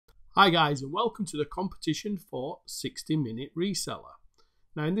Hi guys, and welcome to the competition for 60-minute reseller.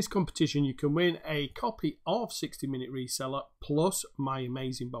 Now in this competition you can win a copy of 60-minute reseller plus my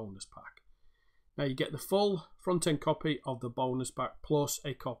amazing bonus pack. Now you get the full front-end copy of the bonus pack plus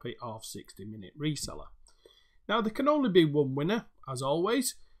a copy of 60-minute reseller. Now there can only be one winner as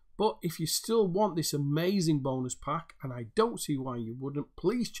always, but if you still want this amazing bonus pack, and I don't see why you wouldn't,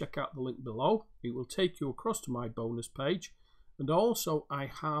 please check out the link below. It will take you across to my bonus page. And also I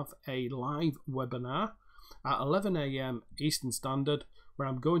have a live webinar at 11 AM Eastern Standard where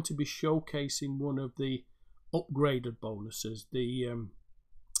I'm going to be showcasing one of the upgraded bonuses, the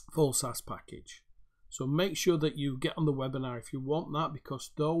full SaaS package. So make sure that you get on the webinar if you want that,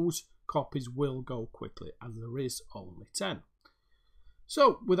 because those copies will go quickly as there is only 10.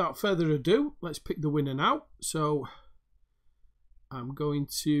 So without further ado, let's pick the winner now. So I'm going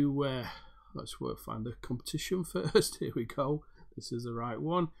to let's find the competition first. Here we go. This is the right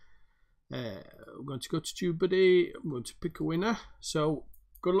one. I'm going to go to TubeBuddy. I'm going to pick a winner. So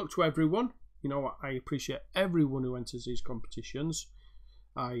good luck to everyone. You know, I appreciate everyone who enters these competitions.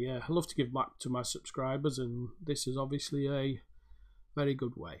 I love to give back to my subscribers, and this is obviously a very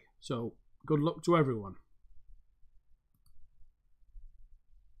good way. So good luck to everyone.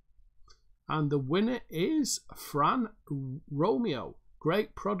 And the winner is Fran Romeo.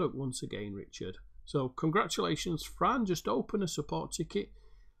 Great product once again, Richard. So congratulations, Fran. Just open a support ticket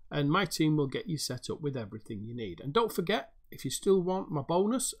and my team will get you set up with everything you need. And don't forget, if you still want my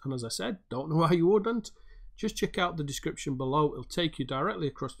bonus, and as I said, don't know why you wouldn't, just check out the description below. It'll take you directly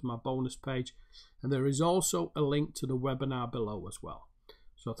across to my bonus page. And there is also a link to the webinar below as well.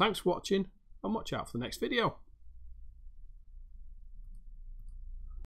 So thanks for watching and watch out for the next video.